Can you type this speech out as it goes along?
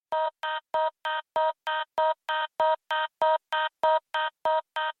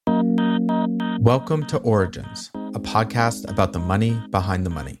Welcome to Origins, a podcast about the money behind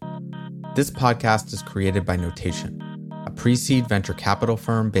the money. This podcast is created by Notation, a pre-seed venture capital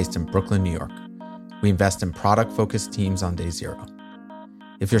firm based in Brooklyn, New York. We invest in product-focused teams on day zero.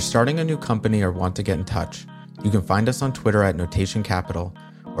 If you're starting a new company or want to get in touch, you can find us on Twitter at Notation Capital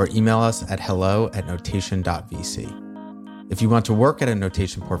or email us at hello@notation.vc. If you want to work at a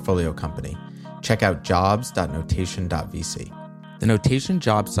Notation portfolio company, check out jobs.notation.vc. The Notation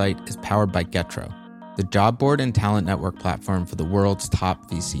job site is powered by Getro, the job board and talent network platform for the world's top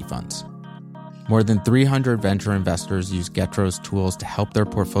VC funds. More than 300 venture investors use Getro's tools to help their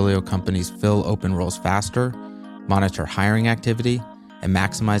portfolio companies fill open roles faster, monitor hiring activity, and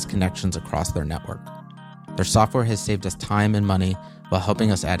maximize connections across their network. Their software has saved us time and money while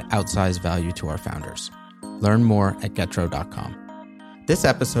helping us add outsized value to our founders. Learn more at getro.com. This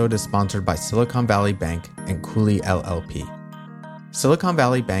episode is sponsored by Silicon Valley Bank and Cooley LLP. Silicon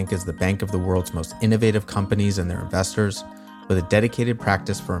Valley Bank is the bank of the world's most innovative companies and their investors, with a dedicated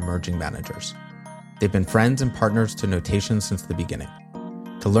practice for emerging managers. They've been friends and partners to Notation since the beginning.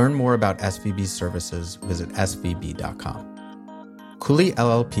 To learn more about SVB's services, visit svb.com. Cooley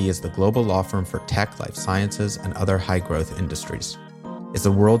LLP is the global law firm for tech, life sciences, and other high-growth industries. It's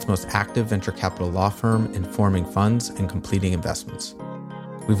the world's most active venture capital law firm in forming funds and completing investments.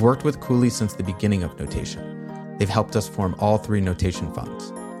 We've worked with Cooley since the beginning of Notation. They've helped us form all 3 Notation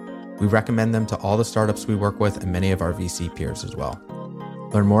funds. We recommend them to all the startups we work with and many of our VC peers as well.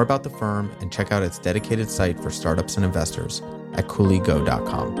 Learn more about the firm and check out its dedicated site for startups and investors at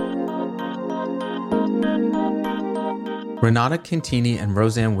cooleygo.com. Renata Cantini and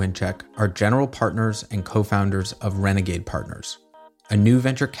Roseanne Winchek are general partners and co-founders of Renegade Partners, a new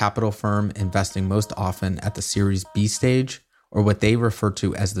venture capital firm investing most often at the Series B stage, or what they refer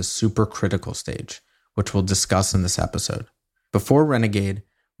to as the supercritical stage, which we'll discuss in this episode. Before Renegade,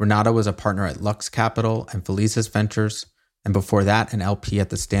 Renata was a partner at Lux Capital and Felicis Ventures, and before that, an LP at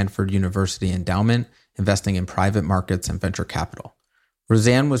the Stanford University Endowment, investing in private markets and venture capital.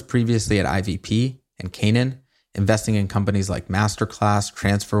 Roseanne was previously at IVP and Canaan, investing in companies like Masterclass,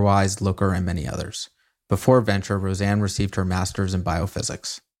 TransferWise, Looker, and many others. Before venture, Roseanne received her master's in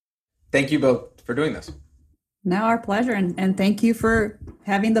biophysics. Thank you both for doing this. No, our pleasure. And thank you for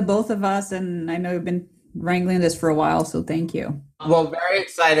having the both of us. And I know you've been wrangling this for a while, so thank you. Well, very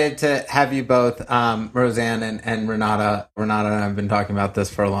excited to have you both, Roseanne and Renata. Renata and I have been talking about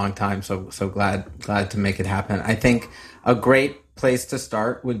this for a long time, so glad to make it happen. I think a great place to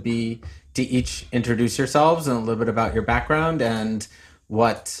start would be to each introduce yourselves and a little bit about your background and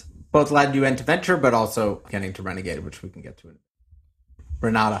what both led you into venture, but also getting to Renegade, which we can get to.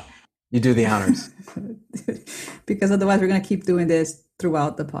 Renata, you do the honors. Because otherwise we're going to keep doing this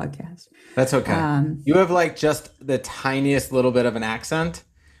throughout the podcast. That's okay. You have like just the tiniest little bit of an accent,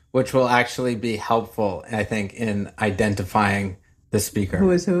 which will actually be helpful, I think, in identifying the speaker.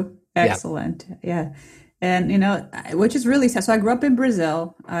 Who is who? Excellent. Yeah. And, which is really sad. So I grew up in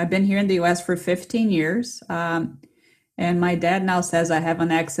Brazil. I've been here in the US for 15 years. And my dad now says I have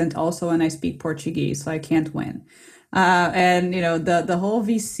an accent also when I speak Portuguese, so I can't win. And the whole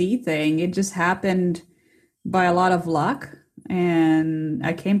VC thing, it just happened by a lot of luck. And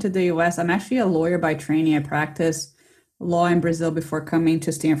I came to the US. I'm actually a lawyer by training. I practiced law in Brazil before coming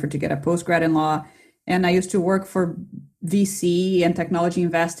to Stanford to get a postgrad in law. And I used to work for VC and technology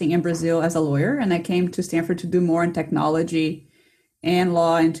investing in Brazil as a lawyer. And I came to Stanford to do more in technology and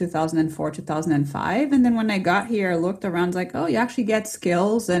law in 2004, 2005. And then when I got here, I looked around like, oh, you actually get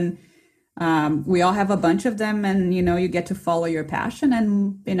skills, and we all have a bunch of them, and, you get to follow your passion.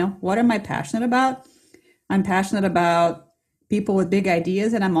 And, what am I passionate about? I'm passionate about people with big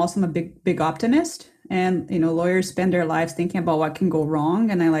ideas, and I'm a big optimist. And, lawyers spend their lives thinking about what can go wrong,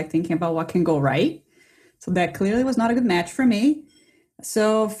 and I like thinking about what can go right. So that clearly was not a good match for me.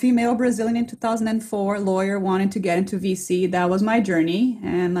 So female Brazilian in 2004, lawyer, wanted to get into VC. That was my journey,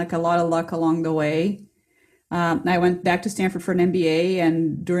 and like a lot of luck along the way. I went back to Stanford for an MBA,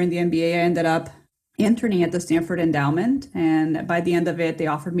 and during the MBA, I ended up interning at the Stanford Endowment. And by the end of it, they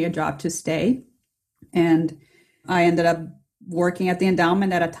offered me a job to stay. And I ended up working at the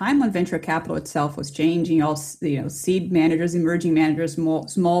endowment at a time when venture capital itself was changing. All seed managers, emerging managers,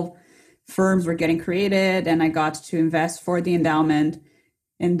 small firms were getting created, and I got to invest for the endowment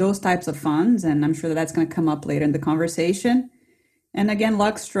in those types of funds. And I'm sure that's going to come up later in the conversation. And again,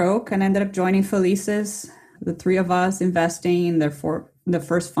 luck stroke, and I ended up joining Felicis, the 3 of us investing in the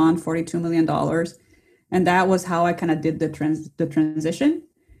first fund, $42 million. And that was how I kind of did the transition.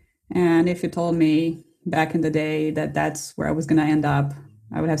 And if you told me back in the day that that's where I was going to end up,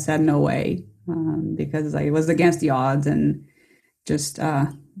 I would have said no way, because I was against the odds. And just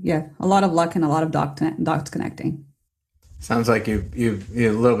yeah, a lot of luck and a lot of dots connecting. Sounds like you a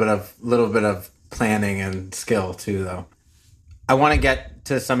little bit of planning and skill too, though. I want to get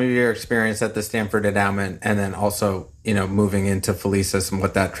to some of your experience at the Stanford Endowment, and then also, moving into Felicis and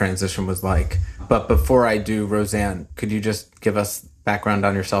what that transition was like. But before I do, Roseanne, could you just give us background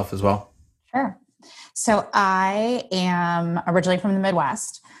on yourself as well? Sure. So I am originally from the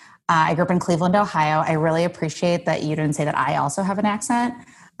Midwest. I grew up in Cleveland, Ohio. I really appreciate that you didn't say that I also have an accent,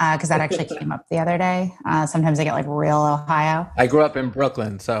 because that actually came up the other day. Sometimes I get like real Ohio. I grew up in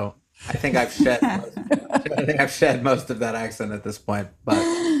Brooklyn, so I think I've shed most of that accent at this point. But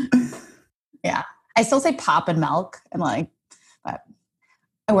yeah, I still say pop and milk, and but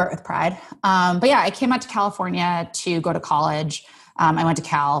I wear it with pride. But yeah, I came out to California to go to college. I went to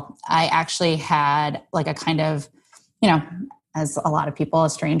Cal. I actually had like a kind of, as a lot of people, a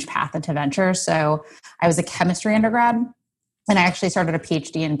strange path into venture. So I was a chemistry undergrad, and I actually started a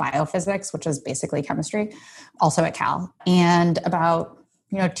PhD in biophysics, which is basically chemistry, also at Cal. And about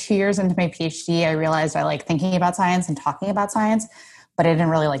 2 years into my PhD, I realized I like thinking about science and talking about science, but I didn't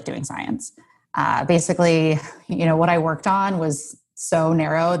really like doing science. Basically, what I worked on was so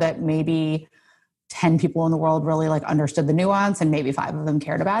narrow that maybe 10 people in the world really like understood the nuance, and maybe 5 of them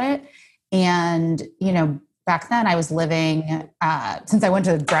cared about it. And, back then I was living, since I went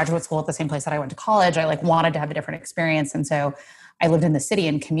to graduate school at the same place that I went to college, I like wanted to have a different experience. And so I lived in the city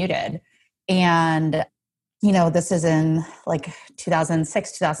and commuted. And, this is in like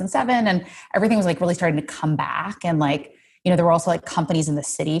 2006, 2007, and everything was like really starting to come back. And like, there were also like companies in the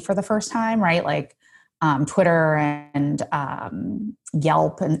city for the first time, right? Like Twitter and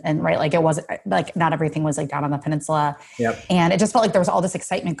Yelp and right, like it wasn't like not everything was like down on the peninsula. Yep. And it just felt like there was all this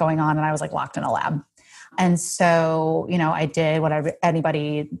excitement going on, and I was like locked in a lab. And so, I did what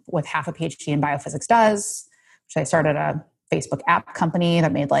anybody with half a PhD in biophysics does, which I started a Facebook app company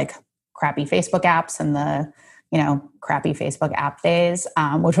that made like crappy Facebook apps in the, crappy Facebook app days,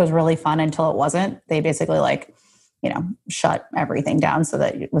 which was really fun until it wasn't. They basically like, shut everything down so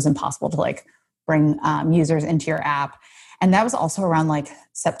that it was impossible to like bring users into your app. And that was also around like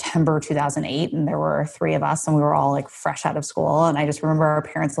September 2008. And there were 3 of us, and we were all like fresh out of school. And I just remember our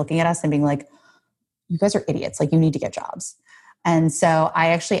parents looking at us and being like, you guys are idiots. Like, you need to get jobs. And so I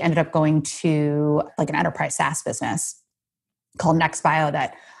actually ended up going to like an enterprise SaaS business called NextBio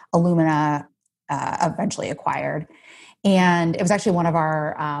that Illumina eventually acquired. And it was actually one of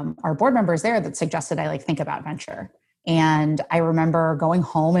our board members there that suggested I like think about venture. And I remember going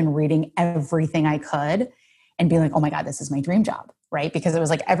home and reading everything I could and being like, oh my God, this is my dream job, right? Because it was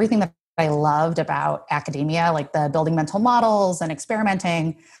like everything that I loved about academia, like the building mental models and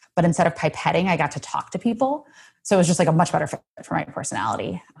experimenting. But instead of pipetting, I got to talk to people. So it was just like a much better fit for my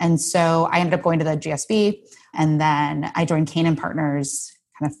personality. And so I ended up going to the GSB, and then I joined Canaan Partners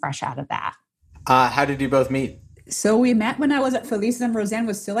kind of fresh out of that. How did you both meet? So we met when I was at Felicis, and Roseanne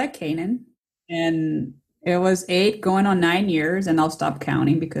was still at Canaan. And it was 8 going on 9 years, and I'll stop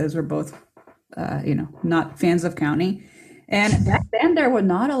counting because we're both, not fans of counting. And back then, there were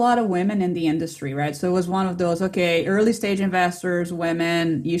not a lot of women in the industry, right? So it was one of those, okay, early stage investors,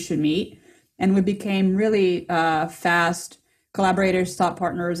 women, you should meet. And we became really fast collaborators, thought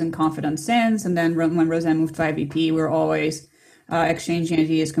partners, and confidant since. And then when Roseanne moved to IVP, we were always exchanging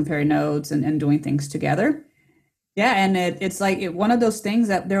ideas, comparing notes, and doing things together. Yeah, and it's like one of those things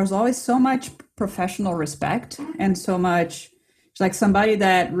that there was always so much professional respect and so much like somebody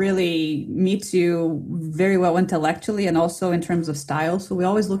that really meets you very well intellectually and also in terms of style. So we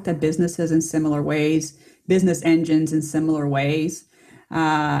always looked at businesses in similar ways, business engines in similar ways.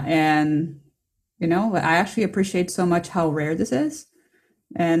 And, I actually appreciate so much how rare this is.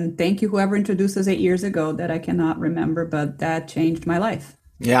 And thank you, whoever introduced us 8 years ago that I cannot remember, but that changed my life.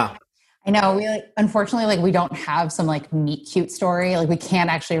 Yeah. I know we unfortunately, we don't have some like meet cute story. Like we can't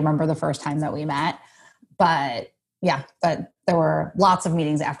actually remember the first time that we met, but there were lots of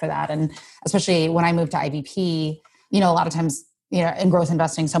meetings after that. And especially when I moved to IVP, a lot of times, in growth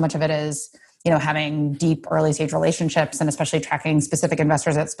investing, so much of it is, having deep early stage relationships and especially tracking specific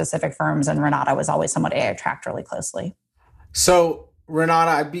investors at specific firms. And Renata was always somebody I tracked really closely. So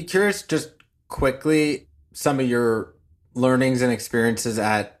Renata, I'd be curious just quickly, some of your learnings and experiences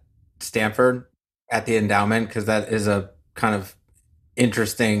at Stanford at the endowment, because that is a kind of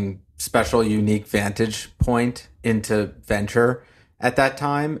interesting, special, unique vantage point into venture at that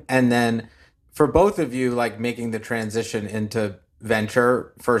time. And then for both of you, like making the transition into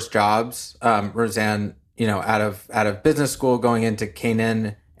venture, first jobs, Roseanne, out of business school, going into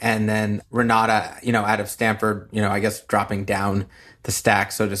Canaan, and then Renata, out of Stanford, I guess dropping down the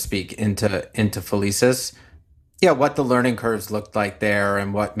stack, so to speak, into Felicis. Yeah, what the learning curves looked like there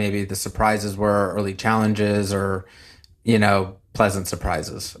and what maybe the surprises were, early challenges or, pleasant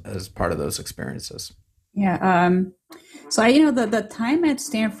surprises as part of those experiences. Yeah. So the time at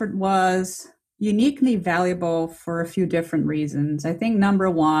Stanford was uniquely valuable for a few different reasons. I think number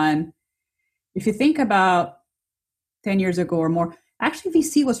one, if you think about 10 years ago or more, actually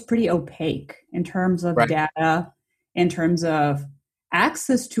VC was pretty opaque in terms of Right. data, in terms of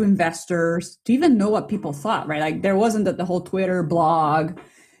access to investors, to even know what people thought, right? Like there wasn't the whole Twitter blog,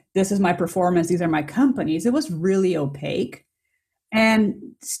 this is my performance, these are my companies. It was really opaque. And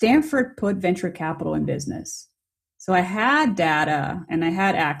Stanford put venture capital in business. So I had data and I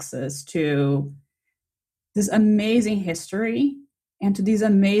had access to this amazing history and to these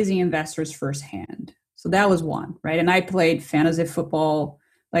amazing investors firsthand. So that was one, right? And I played fantasy football.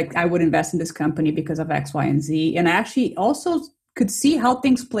 Like I would invest in this company because of X, Y, and Z. And I actually also could see how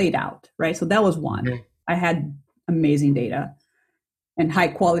things played out, right? So that was one. Mm-hmm. I had amazing data and high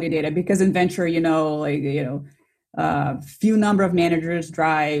quality data because in venture, few number of managers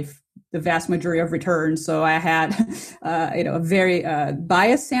drive the vast majority of returns. So I had, a very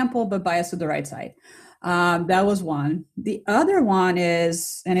biased sample, but biased to the right side. That was one. The other one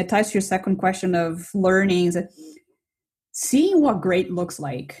is, and it ties to your second question of learnings, seeing what great looks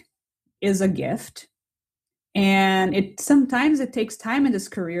like is a gift. And sometimes it takes time in this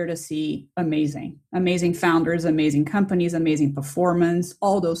career to see amazing founders, amazing companies, amazing performance,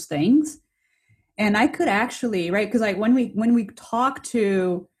 all those things. And I could actually, right, because like when we talk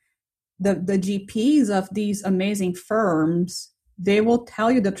to the GPs of these amazing firms, they will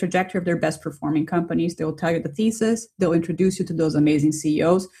tell you the trajectory of their best performing companies. They will tell you the thesis. They'll introduce you to those amazing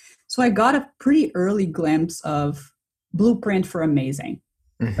CEOs. So I got a pretty early glimpse of blueprint for amazing.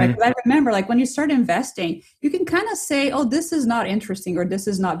 Mm-hmm. Right? Because I remember, like when you start investing, you can kind of say, "Oh, this is not interesting," or "This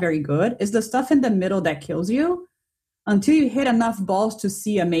is not very good." It's the stuff in the middle that kills you until you hit enough balls to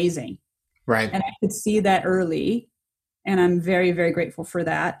see amazing. Right. And I could see that early, and I'm very, very grateful for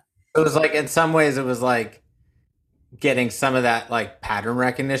that. It was like, in some ways, it was like getting some of that like pattern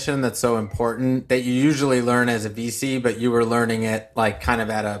recognition that's so important that you usually learn as a VC, but you were learning it like kind of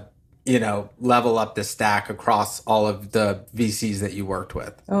at a, level up the stack across all of the VCs that you worked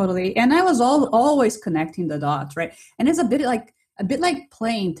with. Totally. And I was always connecting the dots, right? And it's a bit like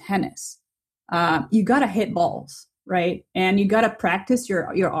playing tennis. You got to hit balls, right? And you got to practice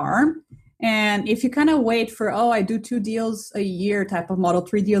your arm. And if you kind of wait for, I do 2 deals a year type of model,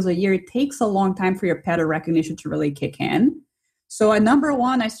 3 deals a year, it takes a long time for your pattern recognition to really kick in. So at number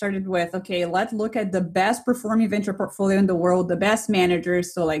one, I started with, okay, let's look at the best performing venture portfolio in the world, the best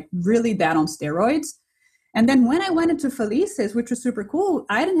managers. So like really that on steroids. And then when I went into Felices, which was super cool,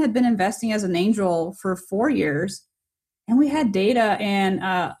 I had been investing as an angel for 4 years. And we had data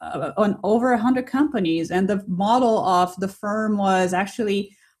on over 100 companies. And the model of the firm was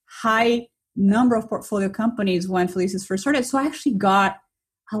actually high number of portfolio companies when Felices first started. So I actually got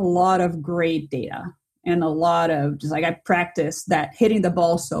a lot of great data and a lot of just like I practiced that hitting the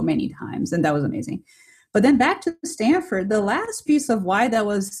ball so many times. And that was amazing. But then back to Stanford, the last piece of why that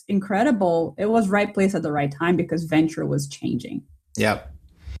was incredible, it was right place at the right time because venture was changing. Yep.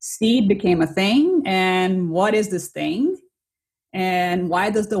 Seed became a thing. And what is this thing? And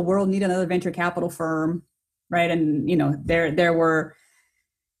why does the world need another venture capital firm? Right. And, there were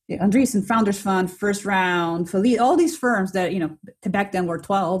Andreessen Founders Fund, First Round, Felice, all these firms that, back then were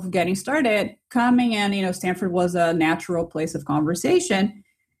 12 getting started coming in, Stanford was a natural place of conversation.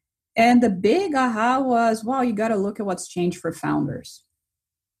 And the big aha was, wow, you got to look at what's changed for founders.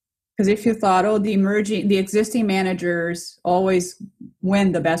 Because if you thought, the existing managers always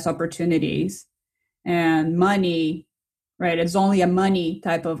win the best opportunities and money, right? It's only a money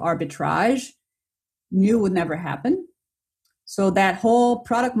type of arbitrage, new would never happen. So that whole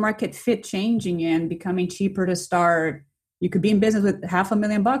product market fit changing and becoming cheaper to start, you could be in business with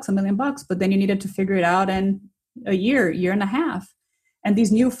 $500,000, $1 million, but then you needed to figure it out in a year and a half. And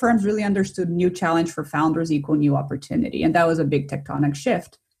these new firms really understood new challenge for founders equal new opportunity. And that was a big tectonic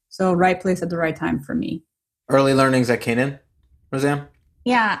shift. So right place at the right time for me. Early learnings at Canaan, Roseanne?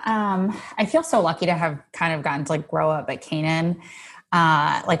 Yeah. I feel so lucky to have kind of gotten to like grow up at Canaan,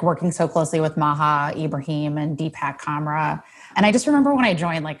 like working so closely with Maha Ibrahim and Deepak Kamra. And I just remember when I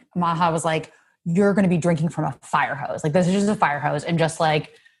joined, like Maha was like, you're going to be drinking from a fire hose. Like this is just a fire hose and just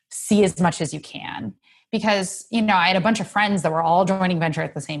like see as much as you can. Because, I had a bunch of friends that were all joining venture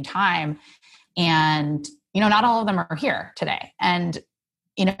at the same time. And, not all of them are here today. And,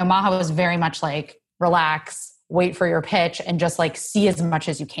 Maha was very much like, relax, wait for your pitch and just like see as much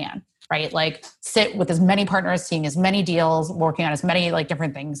as you can, right? Like sit with as many partners, seeing as many deals, working on as many like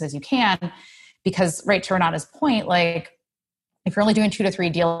different things as you can. because right to Renata's point, like if you're only doing 2 to 3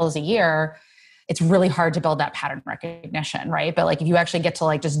 deals a year, it's really hard to build that pattern recognition, right? But like if you actually get to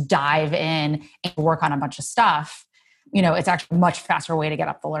like just dive in and work on a bunch of stuff, it's actually a much faster way to get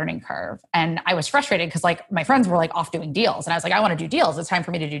up the learning curve. And I was frustrated because like my friends were like off doing deals. And I was like, I want to do deals. It's time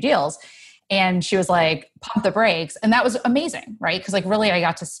for me to do deals. And she was like, pump the brakes. And that was amazing, right? Because like really I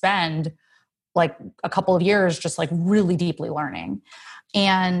got to spend like a couple of years just like really deeply learning.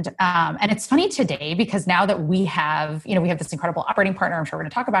 And it's funny today because now that we have this incredible operating partner, I'm sure we're going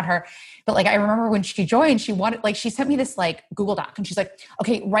to talk about her, but like, I remember when she joined, she sent me this like Google Doc and she's like,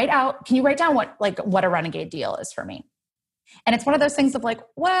 okay, can you write down what a renegade deal is for me? And it's one of those things of like,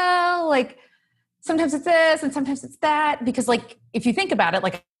 well, like sometimes it's this and sometimes it's that, because like, if you think about it,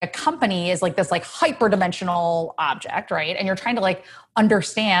 like a company is like this like hyperdimensional object, right? And you're trying to like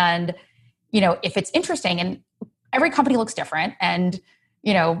understand, if it's interesting, and every company looks different, and,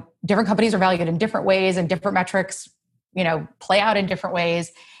 different companies are valued in different ways and different metrics, play out in different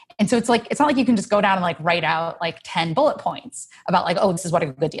ways. And so it's not like you can just go down and like write out like 10 bullet points about like, oh, this is what a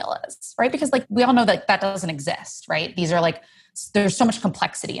good deal is, right? Because like we all know that doesn't exist, right? These are like, there's so much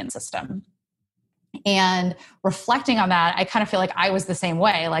complexity in the system. And reflecting on that, I kind of feel like I was the same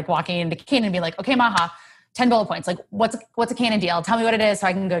way, like walking into Canaan and being like, okay, Maha, 10 bullet points. Like what's a Canaan deal? Tell me what it is so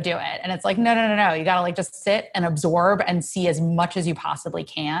I can go do it. And it's like, no. You got to like just sit and absorb and see as much as you possibly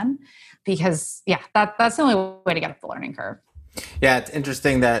can, because that's the only way to get up the learning curve. Yeah. It's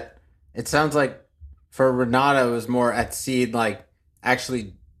interesting that it sounds like for Renata, it was more at seed, like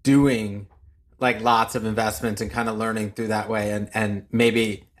actually doing like lots of investments and kind of learning through that way. And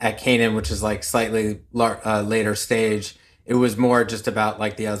maybe at Canaan, which is like slightly later stage, it was more just about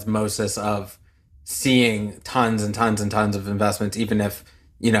like the osmosis of seeing tons and tons and tons of investments, even if,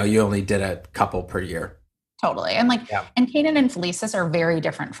 you only did a couple per year. Totally. And and Canaan and Felicis are very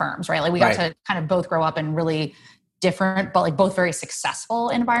different firms, right? Like we got to kind of both grow up in really different, but like both very successful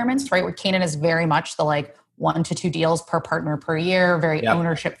environments, right? Where Canaan is very much the like 1 to 2 deals per partner per year, very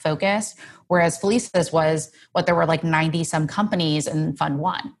ownership focused. Whereas Felicis was there were like 90 some companies in Fund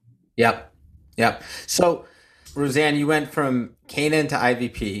 1. Yep. So Roseanne, you went from Canaan to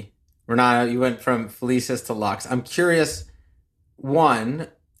IVP. Renata, you went from Felicis to Lux. I'm curious, one,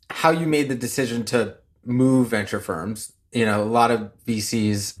 how you made the decision to move venture firms. A lot of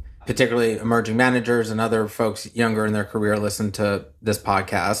VCs, particularly emerging managers and other folks younger in their career, listen to this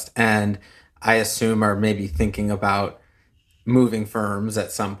podcast, and I assume are maybe thinking about moving firms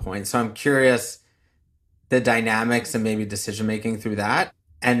at some point. So I'm curious the dynamics and maybe decision-making through that.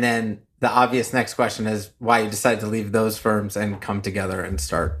 And then the obvious next question is why you decided to leave those firms and come together and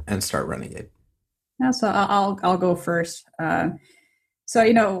start Renegade. Yeah, so I'll go first.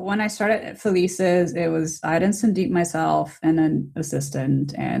 So when I started at Felicis, it was I had Sandeep myself and an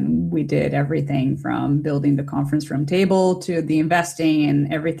assistant, and we did everything from building the conference room table to the investing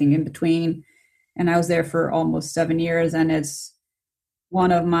and everything in between. And I was there for almost 7 years, and it's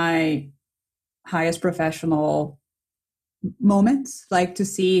one of my highest professional moments, like to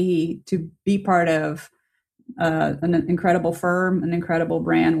be part of an incredible firm, an incredible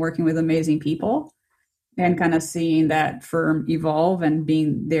brand, working with amazing people, and kind of seeing that firm evolve and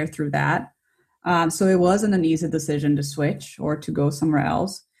being there through that. So it wasn't an easy decision to switch or to go somewhere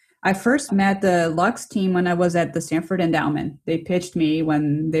else. I first met the Lux team when I was at the Stanford Endowment. They pitched me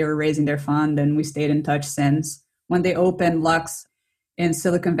when they were raising their fund, and we stayed in touch since. When they opened Lux in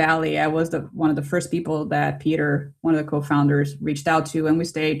Silicon Valley, I was one of the first people that Peter, one of the co-founders, reached out to, and we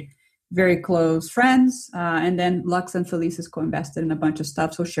stayed very close friends. And then Lux and Felicis co-invested in a bunch of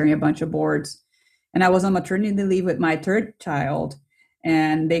stuff, so sharing a bunch of boards. And I was on maternity leave with my third child,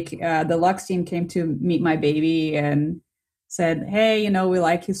 and the Lux team came to meet my baby and said, hey, we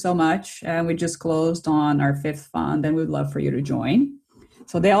like you so much, and we just closed on our 5th fund, and we'd love for you to join.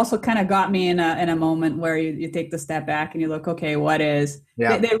 So they also kind of got me in a moment where you take the step back and you look, okay, what is?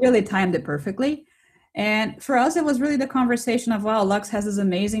 Yeah. They really timed it perfectly. And for us, it was really the conversation of, wow, Lux has this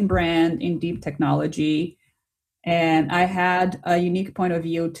amazing brand in deep technology. And I had a unique point of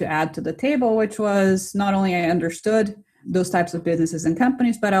view to add to the table, which was not only I understood those types of businesses and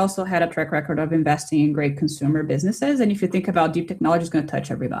companies, but I also had a track record of investing in great consumer businesses. And if you think about deep technology, it's going to touch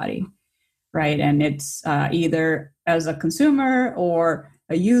everybody, right? And it's either as a consumer or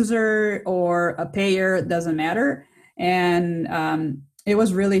a user or a payer, it doesn't matter. And it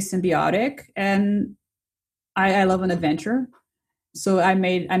was really symbiotic. And I love an adventure. So I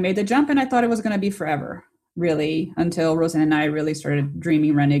made the jump, and I thought it was going to be forever, really, until Roseanne and I really started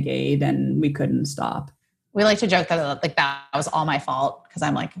dreaming Renegade, and we couldn't stop. We like to joke that like that was all my fault because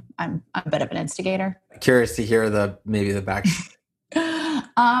I'm a bit of an instigator. Curious to hear maybe the back.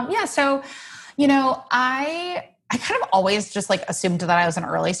 Yeah. So, I kind of always just like assumed that I was an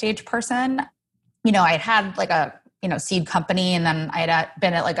early stage person. I had like a, seed company, and then I had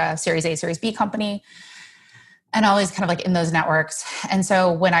been at like a Series A, Series B company, and always kind of like in those networks. And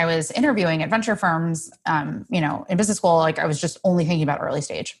so when I was interviewing at venture firms, in business school, like I was just only thinking about early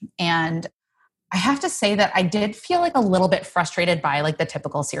stage. And I have to say that I did feel like a little bit frustrated by like the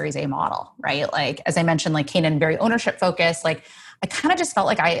typical Series A model, right? Like, as I mentioned, like Canaan, very ownership focused. Like I kind of just felt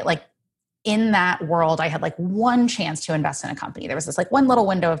like in that world, I had like one chance to invest in a company. There was this like one little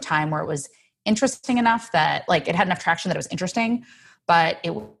window of time where it was interesting enough that like it had enough traction that it was interesting, but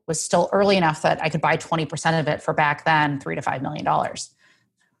it was still early enough that I could buy 20% of it for back then $3 to $5 million.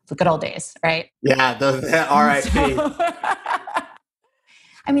 The good old days, right? Yeah, the RIP.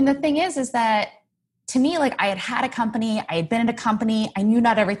 I mean, the thing is that to me, like I had a company, I had been in a company, I knew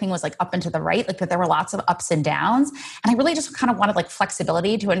not everything was like up and to the right, like that there were lots of ups and downs. And I really just kind of wanted like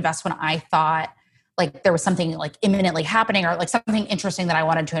flexibility to invest when I thought like there was something like imminently happening or like something interesting that I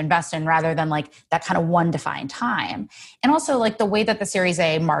wanted to invest in rather than like that kind of one defined time. And also like the way that the Series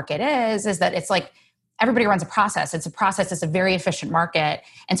A market is that it's like everybody runs a process. It's a process. It's a very efficient market.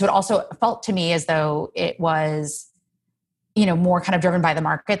 And so it also felt to me as though it was, more kind of driven by the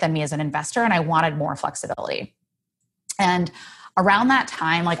market than me as an investor. And I wanted more flexibility. And around that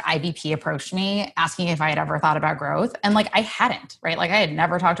time, like IVP approached me asking if I had ever thought about growth. And like, I hadn't, right? Like I had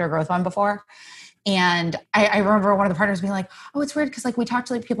never talked to a growth fund before. And I remember one of the partners being like, oh, it's weird. Cause like we talked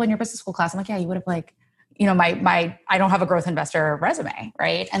to like people in your business school class. I'm like, yeah, you would have like, I don't have a growth investor resume.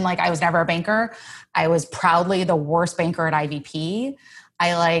 Right. And like, I was never a banker. I was proudly the worst banker at IVP.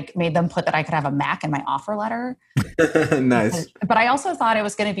 I like made them put that I could have a Mac in my offer letter. Nice. But I also thought it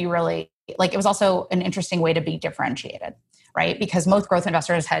was going to be really like, it was also an interesting way to be differentiated, right? Because most growth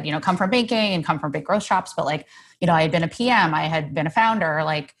investors had, come from banking and come from big growth shops. But like, I had been a PM, I had been a founder,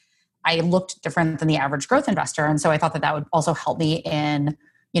 like I looked different than the average growth investor. And so I thought that would also help me in,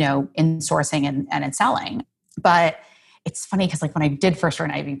 in sourcing and in selling. But it's funny because like when I did first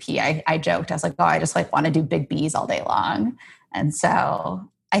join IVP, I joked, I was like, oh, I just like want to do big B's all day long. And so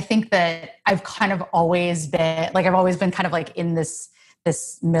I think that I've kind of always been kind of like in this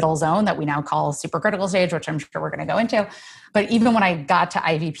middle zone that we now call super critical stage, which I'm sure we're going to go into. But even when I got to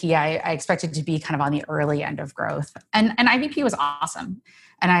IVP, I expected to be kind of on the early end of growth. And IVP was awesome.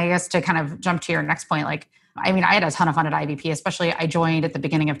 And I guess to kind of jump to your next point, like, I mean, I had a ton of fun at IVP, especially I joined at the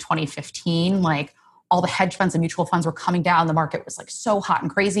beginning of 2015, like all the hedge funds and mutual funds were coming down. The market was like so hot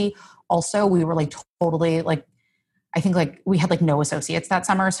and crazy. Also, we were like totally like, I think like we had like no associates that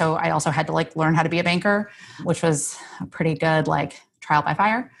summer. So I also had to like learn how to be a banker, which was a pretty good like trial by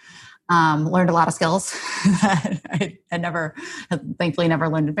fire. Learned a lot of skills that I had thankfully never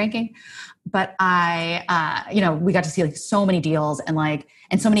learned in banking. But we got to see like so many deals and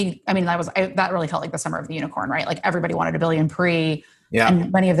so many, I mean, that really felt like the summer of the unicorn, right? Like everybody wanted $1 billion pre. Yeah. And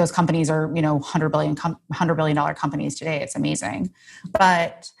many of those companies are, $100 billion companies today. It's amazing.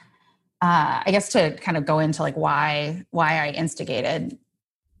 But I guess to kind of go into like why I instigated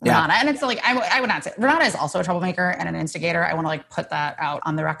Renata. And it's like, I would not say Renata is also a troublemaker and an instigator. I want to like put that out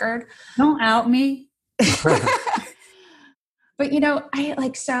on the record. Don't out me. But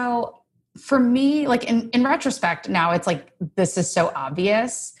so for me, like in retrospect now it's like, this is so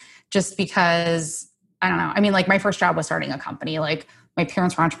obvious just because I don't know. I mean, like my first job was starting a company. Like my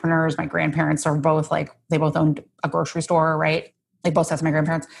parents were entrepreneurs. My grandparents are both like, they both owned a grocery store, right? Like both sets of my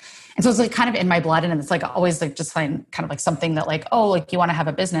grandparents. And so it's like kind of in my blood. And it's like always like just find kind of like something that like, oh, like you want to have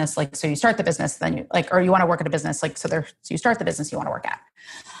a business. Like, so you start the business, then you like, or you want to work at a business. Like, so you start the business you want to work at.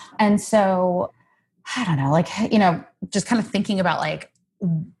 And so I don't know, like, just kind of thinking about like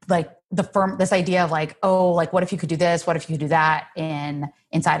the firm, this idea of like, oh, like what if you could do this? What if you could do that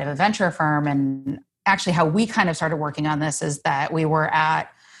inside of a venture firm? And actually how we kind of started working on this is that we were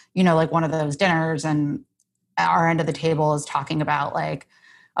at, like one of those dinners and our end of the table is talking about like,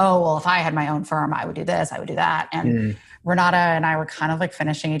 oh, well, if I had my own firm, I would do this, I would do that. And Renata and I were kind of like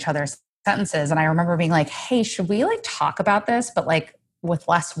finishing each other's sentences. And I remember being like, hey, should we like talk about this, but like with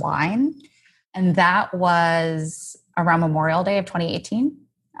less wine? And that was around Memorial Day of 2018.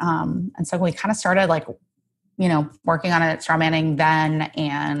 And so we kind of started like, working on it, strawmanning then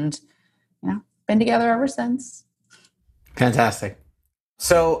and, been together ever since. Fantastic.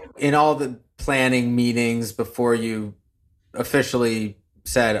 So in all the planning meetings before you officially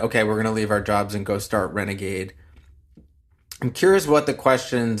said, okay, we're going to leave our jobs and go start Renegade, I'm curious what the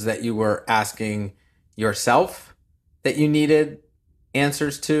questions that you were asking yourself that you needed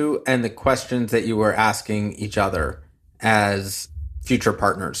answers to and the questions that you were asking each other as future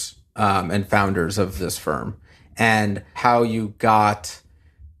partners and founders of this firm, and how you got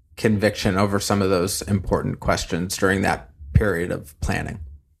conviction over some of those important questions during that period of planning?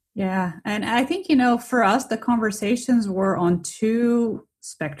 Yeah. And I think, for us, the conversations were on two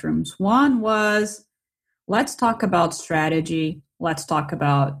spectrums. One was, let's talk about strategy. Let's talk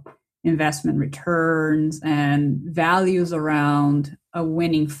about investment returns and values around a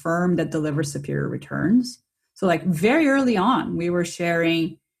winning firm that delivers superior returns. So like very early on, we were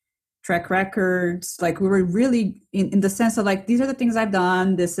sharing track records. Like we were really in the sense of like, these are the things I've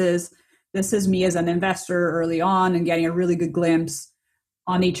done. This is me as an investor early on, and getting a really good glimpse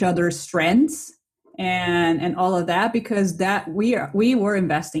on each other's strengths and all of that, because that we were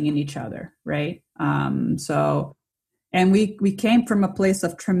investing in each other, right? And we came from a place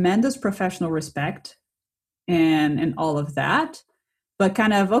of tremendous professional respect and all of that, but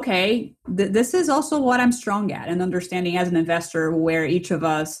kind of, okay, this is also what I'm strong at, and understanding as an investor what each of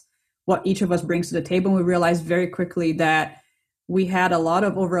us brings to the table. And we realized very quickly that we had a lot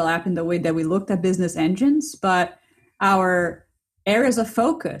of overlap in the way that we looked at business engines, but our areas of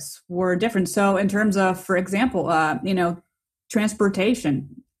focus were different. So in terms of, for example,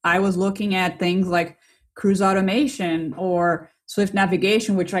 transportation, I was looking at things like cruise automation or Swift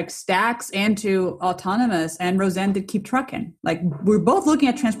navigation, which like stacks into autonomous, and Roseanne did Keep Trucking. Like we're both looking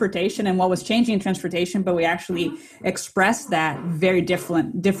at transportation and what was changing in transportation, but we actually expressed that very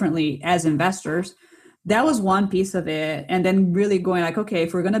differently as investors. That was one piece of it. And then really going like, okay,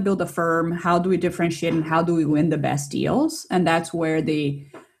 if we're going to build a firm, how do we differentiate and how do we win the best deals? And that's where the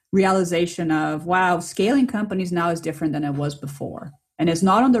realization of, wow, scaling companies now is different than it was before. And it's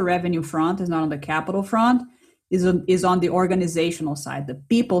not on the revenue front, it's not on the capital front, is on the organizational side, the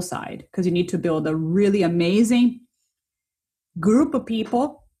people side, because you need to build a really amazing group of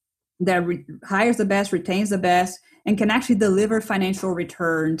people that hires the best, retains the best, and can actually deliver financial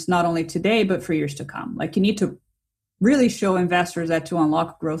returns, not only today, but for years to come. Like you need to really show investors that to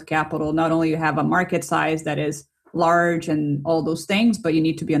unlock growth capital, not only you have a market size that is large and all those things, but you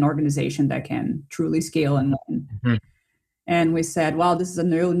need to be an organization that can truly scale and win. Mm-hmm. And we said, wow, this is a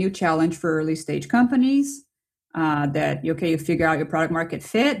new challenge for early stage companies, that, okay, you figure out your product market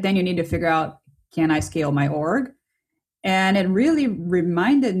fit, then you need to figure out, can I scale my org? And it really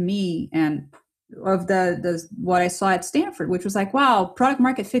reminded me of the what I saw at Stanford, which was like, wow, product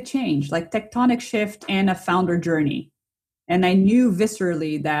market fit change, like tectonic shift and a founder journey. And I knew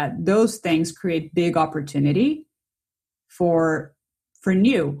viscerally that those things create big opportunity for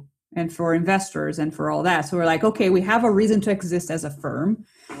new and for investors and for all that. So we're like, okay, we have a reason to exist as a firm.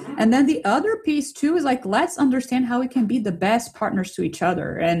 And then the other piece too is like, let's understand how we can be the best partners to each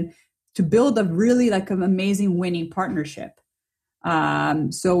other and to build a really like an amazing winning partnership.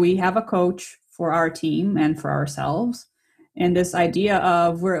 So we have a coach for our team and for ourselves. And this idea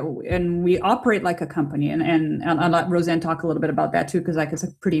of we operate like a company, and I'll let Roseanne talk a little bit about that too, because like it's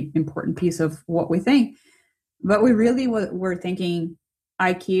a pretty important piece of what we think. But we really were thinking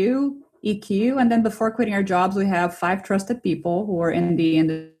IQ, EQ, and then before quitting our jobs, we have 5 trusted people who are in the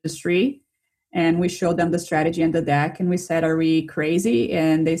industry, and we showed them the strategy and the deck, and we said, are we crazy?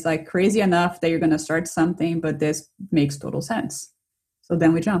 And they said, like, crazy enough that you're going to start something, but this makes total sense. So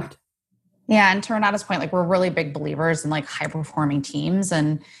then we jumped. Yeah, and to Renata's point, like we're really big believers in like high performing teams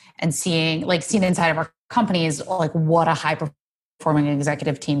and seeing inside of our companies like what a high performing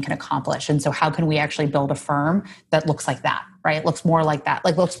executive team can accomplish. And so how can we actually build a firm that looks like that, right? Looks more like that,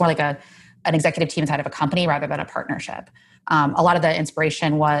 like looks more like an executive team inside of a company rather than a partnership. A lot of the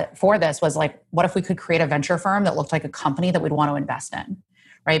inspiration for this was like, what if we could create a venture firm that looked like a company that we'd want to invest in,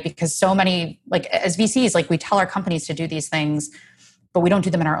 right? Because so many, like as VCs, like we tell our companies to do these things, but we don't do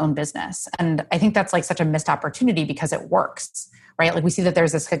them in our own business. And I think that's like such a missed opportunity because it works, right? Like we see that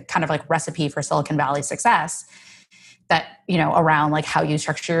there's this kind of like recipe for Silicon Valley success that, around like how you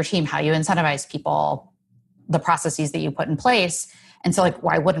structure your team, how you incentivize people, the processes that you put in place. And so like,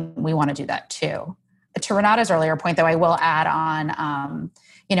 why wouldn't we want to do that too? To Renata's earlier point though, I will add on,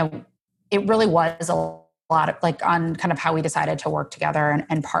 it really was a lot of like on kind of how we decided to work together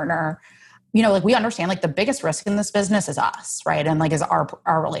and partner. Like we understand like the biggest risk in this business is us, right? And like is our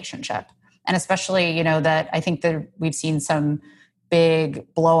relationship. And especially, that I think that we've seen some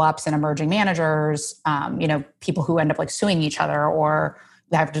big blow ups in emerging managers, people who end up like suing each other or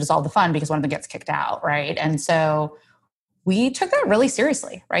they have to dissolve the fund because one of them gets kicked out, right? And so we took that really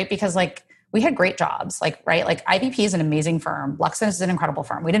seriously, right? Because like we had great jobs, like, right? Like IVP is an amazing firm. Luxon is an incredible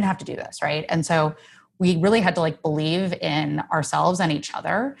firm. We didn't have to do this, right? And so we really had to like believe in ourselves and each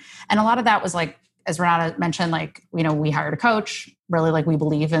other. And a lot of that was like, as Renata mentioned, like, we hired a coach, really like we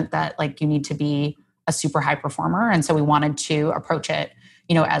believe in that, like you need to be a super high performer. And so we wanted to approach it,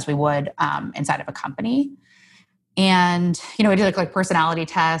 as we would inside of a company. And, we did like personality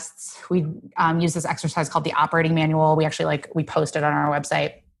tests. We used this exercise called the operating manual. We actually we posted on our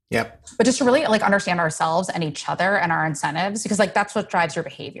website. Yep. But just to really understand ourselves and each other and our incentives, because that's what drives your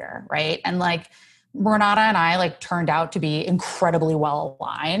behavior, right? And Renata and I turned out to be incredibly well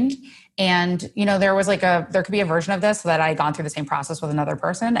aligned. And, there was there could be a version of this that I had gone through the same process with another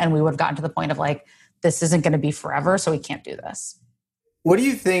person, and we would have gotten to the point of this isn't going to be forever, so we can't do this. What do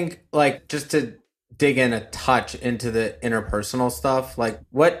you think, just to dig in a touch into the interpersonal stuff,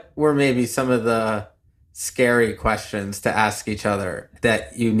 what were maybe some of the scary questions to ask each other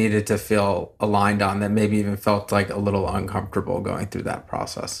that you needed to feel aligned on, that maybe even felt a little uncomfortable going through that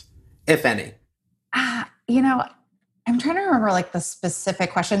process, if any? I'm trying to remember the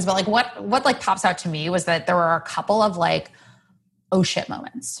specific questions, but what pops out to me was that there were a couple of oh shit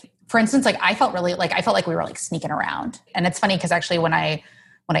moments. For instance, I felt like we were sneaking around. And it's funny because actually when I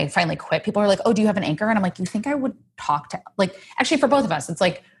finally quit, people were like, oh, do you have an anchor? And I'm like, do you think I would talk to, actually for both of us, it's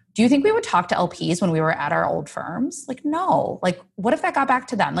do you think we would talk to LPs when we were at our old firms? No. What if that got back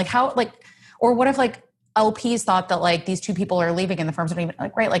to them? Or what if LPs thought that these two people are leaving and the firms don't even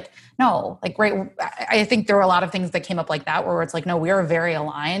right? No, right. I think there were a lot of things that came up like that where it's no, we are very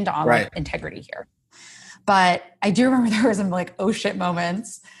aligned on right. Integrity here. But I do remember there were some oh shit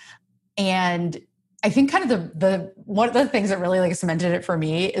moments. And I think kind of the one of the things that really cemented it for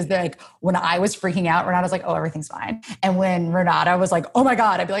me is that when I was freaking out, Renata was oh, everything's fine. And when Renata was oh my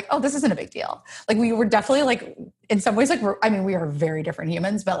God, I'd be oh, this isn't a big deal. We were definitely in some ways, we are very different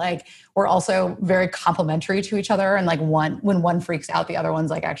humans, but we're also very complementary to each other. And when one freaks out, the other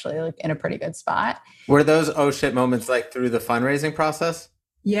one's actually in a pretty good spot. Were those oh shit moments through the fundraising process?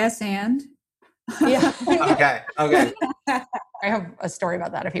 Yes, and? Yeah. Okay. I have a story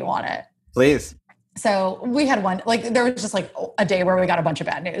about that if you want it. Please. So we had one, there was just a day where we got a bunch of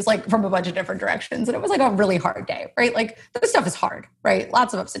bad news, from a bunch of different directions. And it was a really hard day, right? This stuff is hard, right?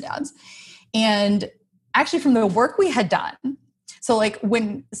 Lots of ups and downs. And actually from the work we had done, so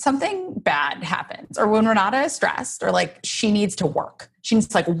when something bad happens or when Renata is stressed or she needs to work, she needs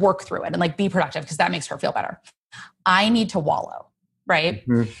to work through it and be productive because that makes her feel better. I need to wallow, right?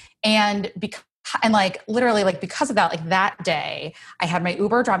 Mm-hmm. And literally because of that, that day I had my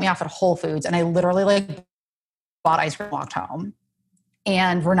Uber drop me off at Whole Foods and I literally bought ice cream, walked home.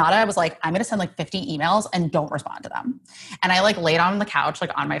 And Renata was I'm going to send 50 emails and don't respond to them. And I laid on the couch,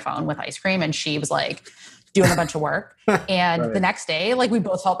 on my phone with ice cream. And she was doing a bunch of work. And right. The next day, we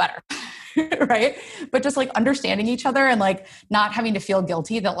both felt better. Right. But just understanding each other and not having to feel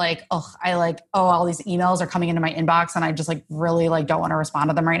guilty that all these emails are coming into my inbox and I just really don't want to respond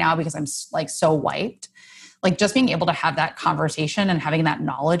to them right now because I'm so wiped. Just being able to have that conversation and having that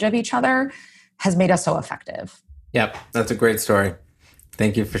knowledge of each other has made us so effective. Yep. That's a great story.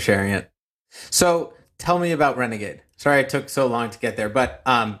 Thank you for sharing it. So tell me about Renegade. Sorry it took so long to get there, but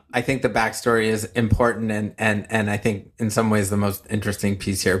I think the backstory is important and I think in some ways the most interesting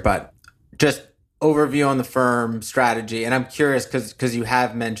piece here. But just overview on the firm strategy. And I'm curious because you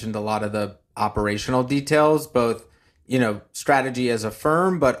have mentioned a lot of the operational details, both, strategy as a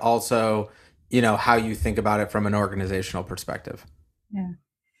firm, but also, how you think about it from an organizational perspective. Yeah.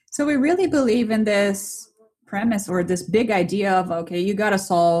 So we really believe in this premise or this big idea of, okay, you got to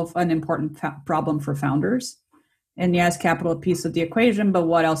solve an important problem for founders. And yes, capital piece of the equation, but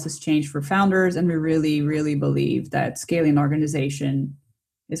what else has changed for founders? And we really, really believe that scaling an organization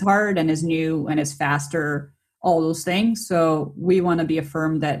is hard and is new and is faster, all those things. So we want to be a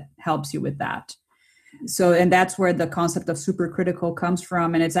firm that helps you with that. So, and that's where the concept of supercritical comes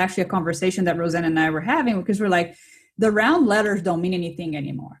from. And it's actually a conversation that Roseanne and I were having because we're the round letters don't mean anything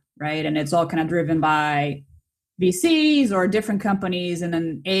anymore, right? And it's all kind of driven by VCs or different companies, and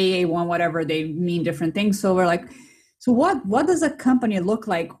then AA1, whatever, they mean different things. So we're so what does a company look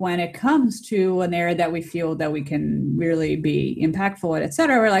like when it comes to an area that we feel that we can really be impactful at, et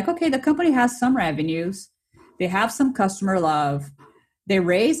cetera? We're okay, the company has some revenues, they have some customer love, they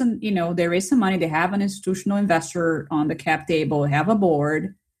raise some money, they have an institutional investor on the cap table, have a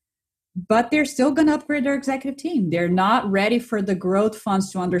board, but they're still going to upgrade their executive team. They're not ready for the growth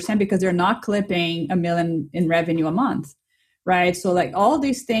funds to understand because they're not clipping $1 million in revenue a month, right? So all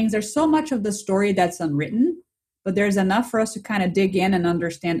these things, there's so much of the story that's unwritten, but there's enough for us to kind of dig in and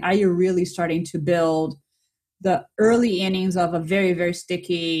understand, are you really starting to build the early innings of a very, very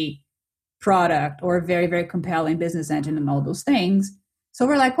sticky product or a very, very compelling business engine and all those things? So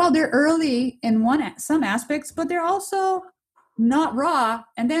we're well, they're early in some aspects, but they're also not raw.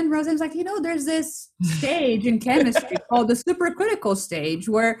 And then Roseanne's there's this stage in chemistry called the supercritical stage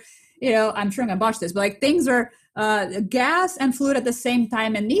where, I'm sure I'm going to botch this, but things are gas and fluid at the same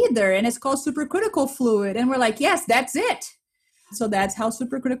time, and neither. And it's called supercritical fluid. And we're like, yes, that's it. So that's how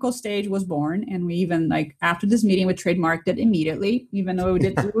supercritical stage was born. And we even, like, after this meeting, we trademarked it immediately, even though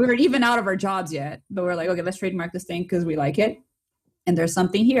we weren't even out of our jobs yet. But we're like, okay, let's trademark this thing because we like it. And there's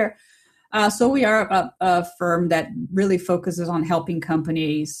something here. So we are a firm that really focuses on helping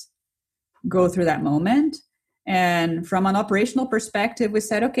companies go through that moment. And from an operational perspective, we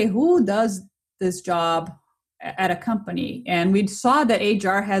said, okay, who does this job at a company? And we saw that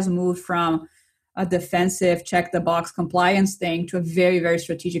HR has moved from a defensive check the box compliance thing to a very, very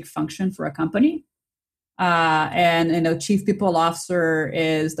strategic function for a company. And chief people officer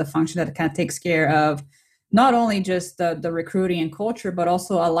is the function that kind of takes care of not only just the recruiting and culture, but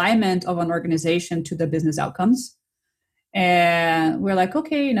also alignment of an organization to the business outcomes. And we're like,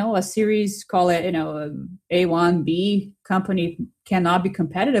 okay, a series, call it, A1, B company cannot be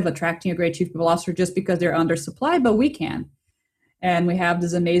competitive attracting a great chief people officer just because they're undersupplied, but we can. And we have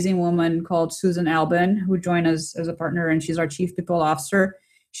this amazing woman called Susan Albin who joined us as a partner, and she's our chief people officer.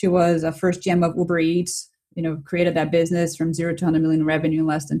 She was a first GM of Uber Eats, created that business from 0 to 100 million revenue in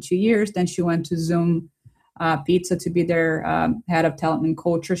less than 2 years. Then she went to Zoom Pizza to be their head of talent and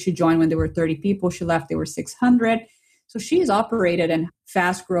culture. She joined when there were 30 people. She left, there were 600. So she's operated in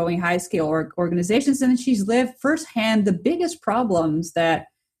fast-growing, high-scale organizations, and she's lived firsthand the biggest problems that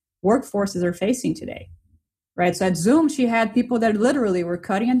workforces are facing today. Right. So at Zoom, she had people that literally were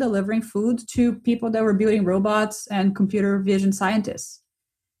cutting and delivering food to people that were building robots and computer vision scientists.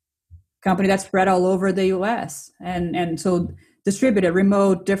 Company that spread all over the US. And so distributed,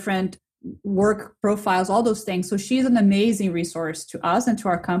 remote, different work profiles, all those things. So she's an amazing resource to us and to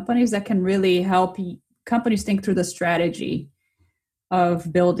our companies that can really help companies think through the strategy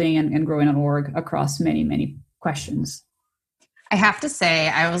of building and growing an org across many, many questions. I have to say,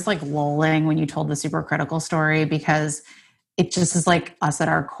 I was like lolling when you told the supercritical story because it just is like us at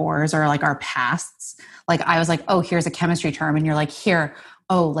our cores or like our pasts. Like I was like, oh, here's a chemistry term. And you're like, here,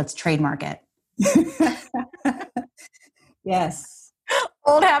 oh, let's trademark it. Yes.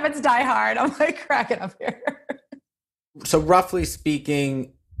 Old habits die hard. I'm like cracking up here. So roughly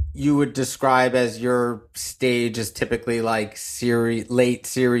speaking, you would describe as your stage is typically like late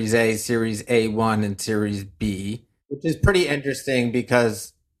Series A, Series A1, and Series B. Which is pretty interesting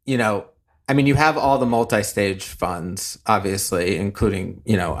because, you have all the multi-stage funds, obviously, including,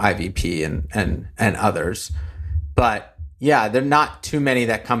 IVP and others. But yeah, there are not too many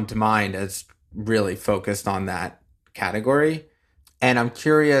that come to mind as really focused on that category. And I'm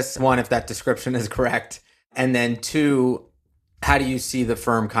curious, one, if that description is correct. And then two, how do you see the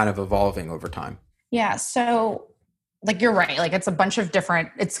firm kind of evolving over time? Yeah. So like, you're right. Like it's a bunch of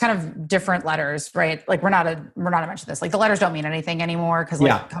it's kind of different letters, right? Like we're not to mention this. Like the letters don't mean anything anymore because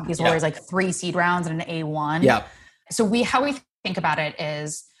companies will always like 3 seed rounds and an A1. Yeah. So how we think about it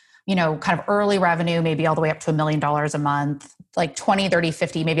is, kind of early revenue, maybe all the way up to $1 million a month, like 20, 30,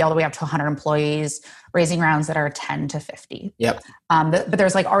 50, maybe all the way up to 100 employees, raising rounds that are 10 to 50. Yep. But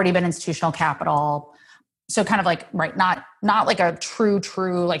there's like already been institutional capital. So kind of like, right, not like a true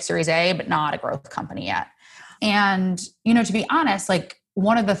like Series A, but not a growth company yet. And, to be honest, like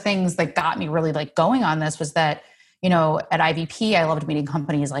one of the things that got me really like going on this was that, at IVP, I loved meeting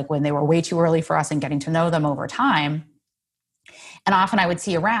companies like when they were way too early for us and getting to know them over time. And often I get to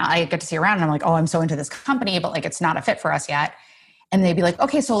see around and I'm like, oh, I'm so into this company, but like, it's not a fit for us yet. And they'd be like,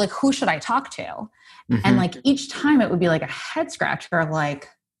 okay, so like, who should I talk to? Mm-hmm. And like, each time it would be like a head scratcher, like,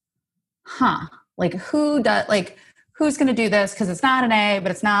 like who's going to do this? Cause it's not an A, but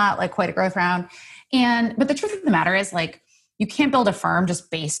it's not like quite a growth round. But the truth of the matter is like, you can't build a firm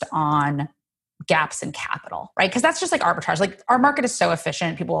just based on gaps in capital, right? Because that's just like arbitrage. Like our market is so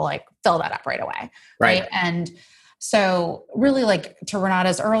efficient. People will like fill that up right away. Right. And so really like to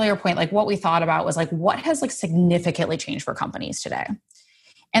Renata's earlier point, like what we thought about was like, what has like significantly changed for companies today?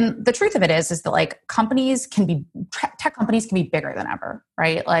 And the truth of it is that like tech companies can be bigger than ever,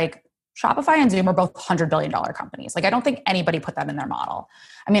 right? Like Shopify and Zoom are both $100 billion companies. Like, I don't think anybody put that in their model.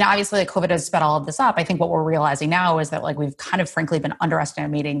 I mean, obviously, like COVID has sped all of this up. I think what we're realizing now is that like we've kind of frankly been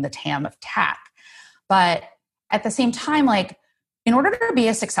underestimating the TAM of tech. But at the same time, like in order to be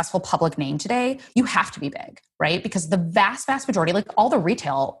a successful public name today, you have to be big, right? Because the vast majority, like all the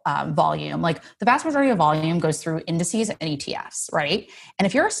retail volume, like the vast majority of volume goes through indices and ETFs, right? And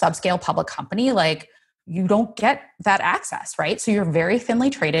if you're a subscale public company, like you don't get that access, right? So you're very thinly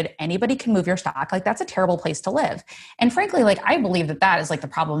traded. Anybody can move your stock. Like that's a terrible place to live. And frankly, like I believe that is like the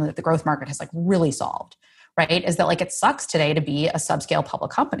problem that the growth market has like really solved, right? Is that like it sucks today to be a subscale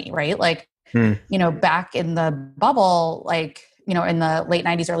public company, right? Like, you know, back in the bubble, like in the late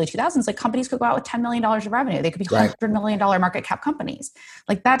 90s, early 2000s, like companies could go out with $10 million of revenue. They could be $100 million market cap companies.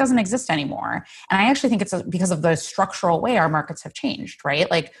 Like that doesn't exist anymore. And I actually think it's because of the structural way our markets have changed, right?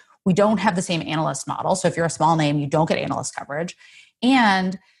 Like we don't have the same analyst model. So if you're a small name, you don't get analyst coverage.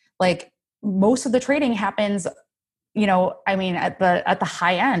 And like most of the trading happens, at the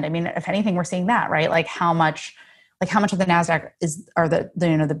high end. I mean, if anything, we're seeing that, right? Like how much of the NASDAQ are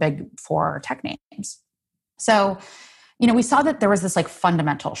the big four tech names. So, we saw that there was this like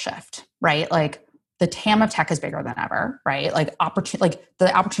fundamental shift, right? Like the TAM of tech is bigger than ever, right? Like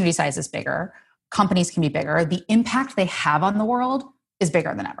the opportunity size is bigger. Companies can be bigger. The impact they have on the world is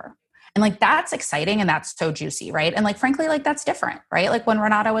bigger than ever. And like, that's exciting. And that's so juicy. Right. And like, frankly, like that's different, right? Like when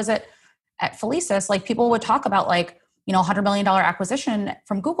Renato was at Felicis, like people would talk about like, $100 million acquisition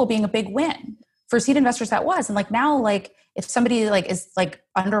from Google being a big win for seed investors. That was. And like now, like if somebody like is like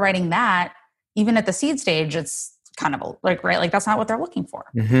underwriting that, even at the seed stage, it's kind of like, right. Like that's not what they're looking for.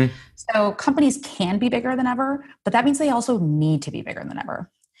 Mm-hmm. So companies can be bigger than ever, but that means they also need to be bigger than ever.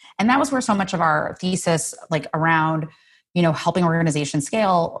 And that was where so much of our thesis, like around, helping organizations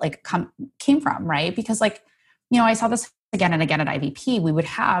scale, like came from, right? Because like, I saw this again and again at IVP.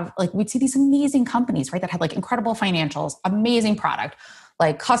 We'd see these amazing companies, right? That had like incredible financials, amazing product,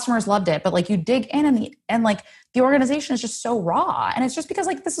 like customers loved it, but like you dig in and like the organization is just so raw. And it's just because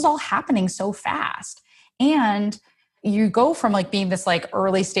like this is all happening so fast. And you go from like being this like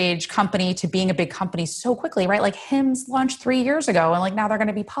early stage company to being a big company so quickly, right? Like Hims launched 3 years ago and like now they're going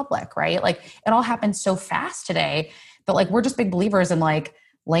to be public, right? Like it all happens so fast today. But like we're just big believers in like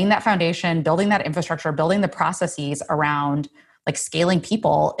laying that foundation, building that infrastructure, building the processes around like scaling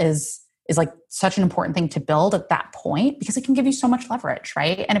people is like such an important thing to build at that point because it can give you so much leverage,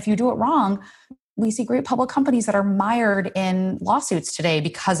 right? And if you do it wrong, we see great public companies that are mired in lawsuits today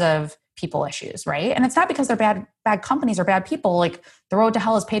because of people issues, right? And it's not because they're bad companies or bad people. Like the road to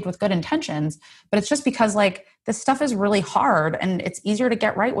hell is paved with good intentions, but it's just because like this stuff is really hard and it's easier to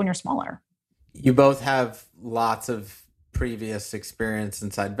get right when you're smaller. You both have lots of previous experience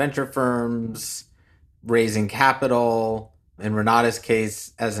inside venture firms, raising capital, in Renata's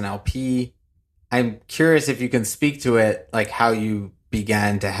case as an LP. I'm curious if you can speak to it, like how you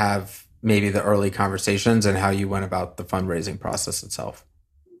began to have maybe the early conversations and how you went about the fundraising process itself.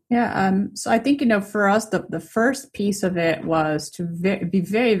 Yeah. So I think, for us, the first piece of it was to be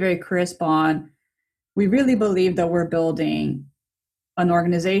very, very crisp on, we really believe that we're building an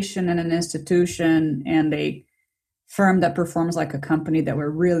organization and an institution and a firm that performs like a company that we're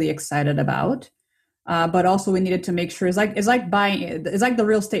really excited about. But also we needed to make sure it's like the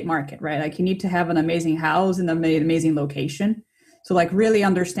real estate market, right? Like you need to have an amazing house in an amazing location. So like really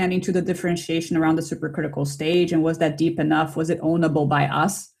understanding to the differentiation around the supercritical stage and was that deep enough? Was it ownable by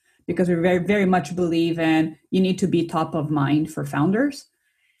us? Because we very, very much believe in you need to be top of mind for founders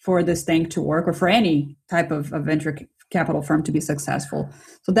for this thing to work or for any type of venture capital firm to be successful.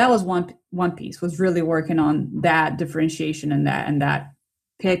 So that was one piece, was really working on that differentiation and that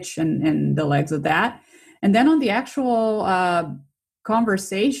pitch and the legs of that. And then on the actual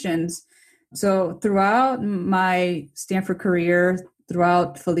conversations, so throughout my Stanford career,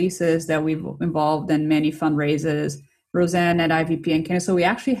 throughout Felicis that we've involved in many fundraisers, Roseanne at IVP and Canada. So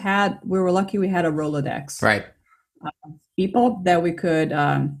we were lucky we had a Rolodex. Right. People that we could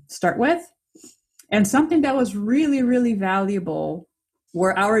start with. And something that was really, really valuable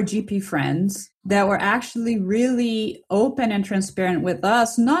were our GP friends that were actually really open and transparent with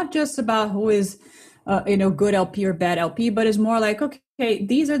us, not just about who is, good LP or bad LP, but it's more like, okay,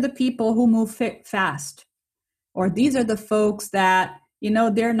 these are the people who move fast, or these are the folks that,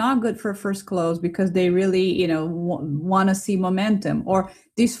 they're not good for first close because they really, want to see momentum, or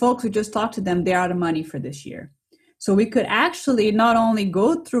these folks who just talked to them, they're out of money for this year. So we could actually not only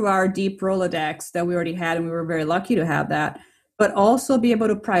go through our deep Rolodex that we already had, and we were very lucky to have that, but also be able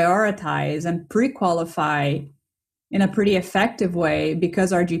to prioritize and pre-qualify in a pretty effective way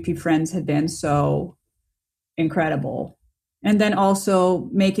because our GP friends had been so incredible. And then also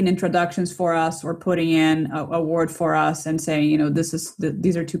making introductions for us or putting in a word for us and saying,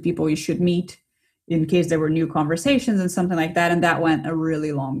 these are two people you should meet in case there were new conversations and something like that. And that went a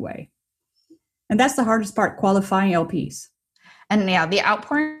really long way. And that's the hardest part, qualifying LPs. And yeah, the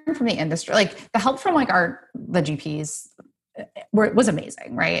outpouring from the industry, like the help from the GPs was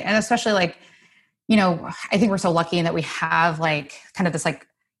amazing, right? And especially I think we're so lucky in that we have kind of this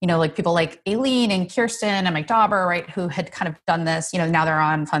people like Aileen and Kirsten and Mike Dauber, right, who had kind of done this, now they're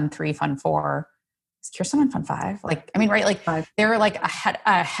on fund 3, fund 4. Is Kirsten on fund 5? Right? 5. They're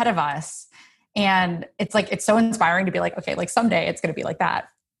ahead of us. And it's so inspiring to be like, okay, someday it's going to be like that.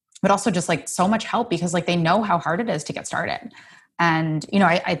 but also just like so much help because like they know how hard it is to get started. And, you know,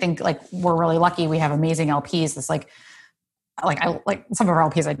 I think like we're really lucky. We have amazing LPs. This like some of our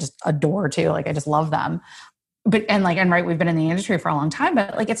LPs I just adore too. Like I just love them. But, and right, we've been in the industry for a long time,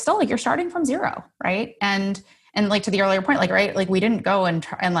 but like, it's still like you're starting from zero. Right. And like to the earlier point, like, right, like we didn't go and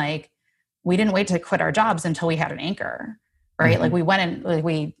we didn't wait to quit our jobs until we had an anchor. Right. Mm-hmm. Like we went and like,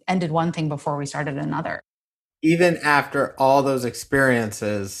 we ended one thing before we started another. Even after all those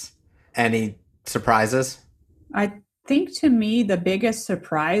experiences, any surprises? I think to me, the biggest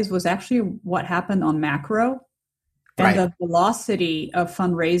surprise was actually what happened on macro. And the velocity of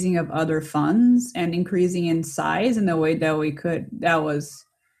fundraising of other funds and increasing in size in the way that was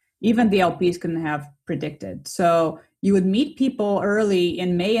even the LPs couldn't have predicted. So you would meet people early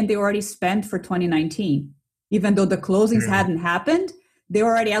in May and they already spent for 2019, even though the closings hadn't happened, they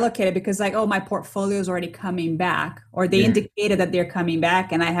were already allocated because like, oh, my portfolio is already coming back, or they indicated that they're coming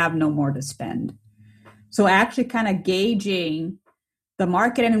back and I have no more to spend. So actually kind of gauging the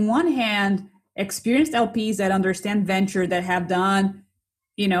market. And on one hand, experienced LPs that understand venture, that have done,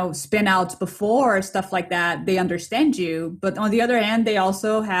 you know, spin outs before, stuff like that, they understand you. But on the other hand, they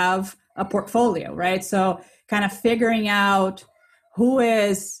also have a portfolio, right? So kind of figuring out who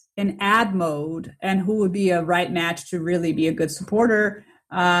is in ad mode and who would be a right match to really be a good supporter.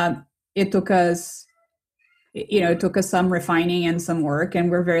 It took us some refining and some work,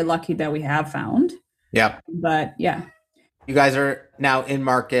 and we're very lucky that we have found. Yeah. But yeah. You guys are now in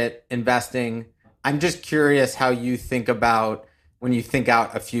market investing. I'm just curious how you think about when you think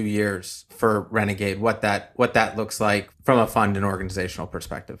out a few years for Renegade, what that looks like from a fund and organizational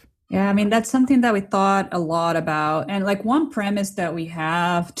perspective. Yeah, I mean, that's something that we thought a lot about. And like one premise that we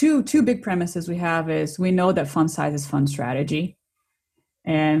have, two big premises we have is we know that fund size is fund strategy.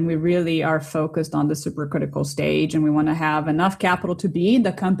 And we really are focused on the supercritical stage, and we want to have enough capital to be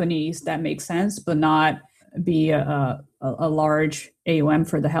the companies that make sense, but not be a large AUM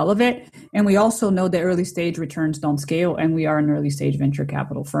for the hell of it. And we also know that early stage returns don't scale, and we are an early stage venture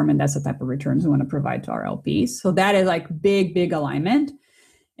capital firm, and that's the type of returns we want to provide to our LPs. So that is like big alignment.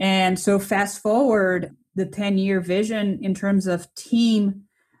 And so fast forward the 10-year vision in terms of team,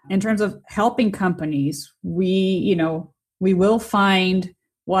 in terms of helping companies, we will find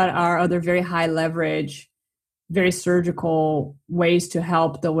what are other very high leverage, very surgical ways to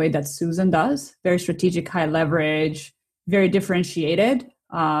help the way that Susan does. Very strategic, high leverage, very differentiated,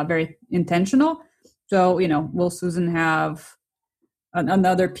 very intentional. So, will Susan have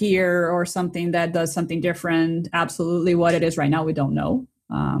another peer or something that does something different? Absolutely. What it is right now, we don't know.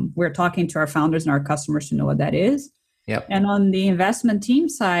 We're talking to our founders and our customers to know what that is. Yep. And on the investment team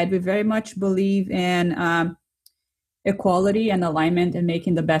side, we very much believe in equality and alignment and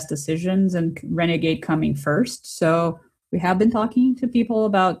making the best decisions, and Renegade coming first. So we have been talking to people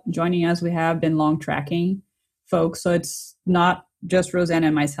about joining us. We have been long tracking folks. So it's not just Roseanne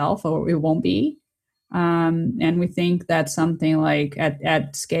and myself, or it won't be. And we think that something like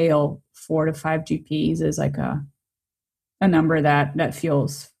at scale, 4 to 5 GPs is like a number that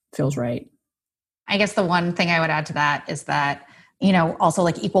feels right. I guess the one thing I would add to that is that, also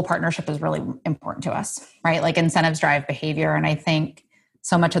like equal partnership is really important to us, right? Like incentives drive behavior. And I think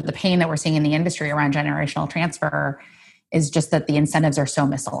so much of the pain that we're seeing in the industry around generational transfer is just that the incentives are so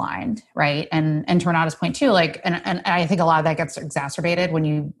misaligned, right? And to Renata's point too, like, and I think a lot of that gets exacerbated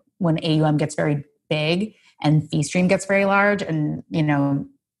when AUM gets very big and fee stream gets very large, and,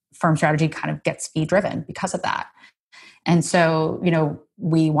 firm strategy kind of gets fee driven because of that. And so,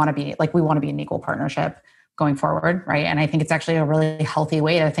 we want to be an equal partnership going forward, right? And I think it's actually a really healthy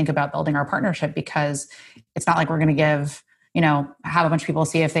way to think about building our partnership, because it's not like we're going to give, have a bunch of people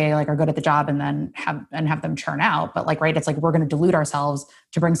see if they like are good at the job and then have them churn out. But like, right, it's like we're going to dilute ourselves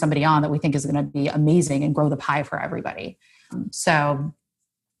to bring somebody on that we think is going to be amazing and grow the pie for everybody. So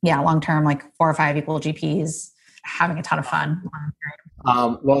yeah, long-term, like 4 or 5 equal GPs, having a ton of fun.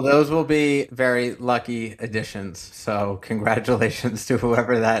 Well, those will be very lucky additions. So congratulations to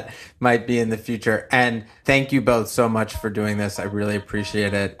whoever that might be in the future. And thank you both so much for doing this. I really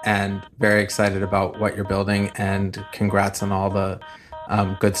appreciate it, and very excited about what you're building, and congrats on all the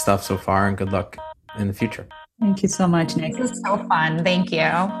good stuff so far, and good luck in the future. Thank you so much, Nick. This is so fun. Thank you.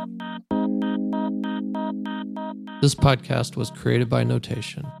 This podcast was created by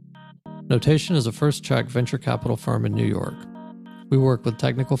Notation. Notation is a first check venture capital firm in New York. We work with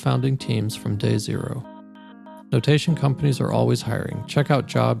technical founding teams from day zero. Notation companies are always hiring. Check out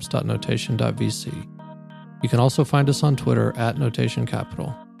jobs.notation.vc. You can also find us on Twitter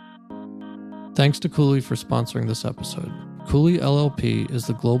 @NotationCapital. Thanks to Cooley for sponsoring this episode. Cooley LLP is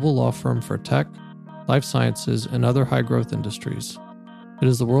the global law firm for tech, life sciences, and other high-growth industries. It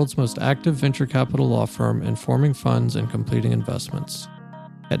is the world's most active venture capital law firm in forming funds and completing investments.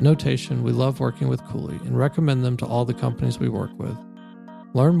 At Notation, we love working with Cooley and recommend them to all the companies we work with.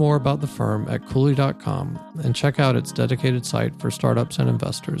 Learn more about the firm at Cooley.com and check out its dedicated site for startups and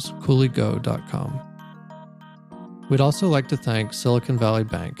investors, CooleyGo.com. We'd also like to thank Silicon Valley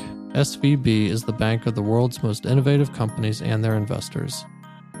Bank. SVB is the bank of the world's most innovative companies and their investors.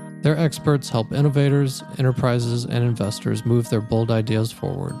 Their experts help innovators, enterprises, and investors move their bold ideas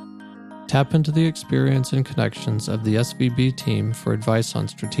forward. Tap into the experience and connections of the SVB team for advice on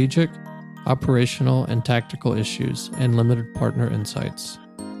strategic, operational, and tactical issues and limited partner insights.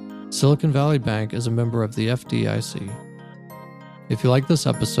 Silicon Valley Bank is a member of the FDIC. If you like this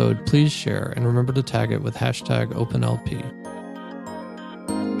episode, please share and remember to tag it with #OpenLP.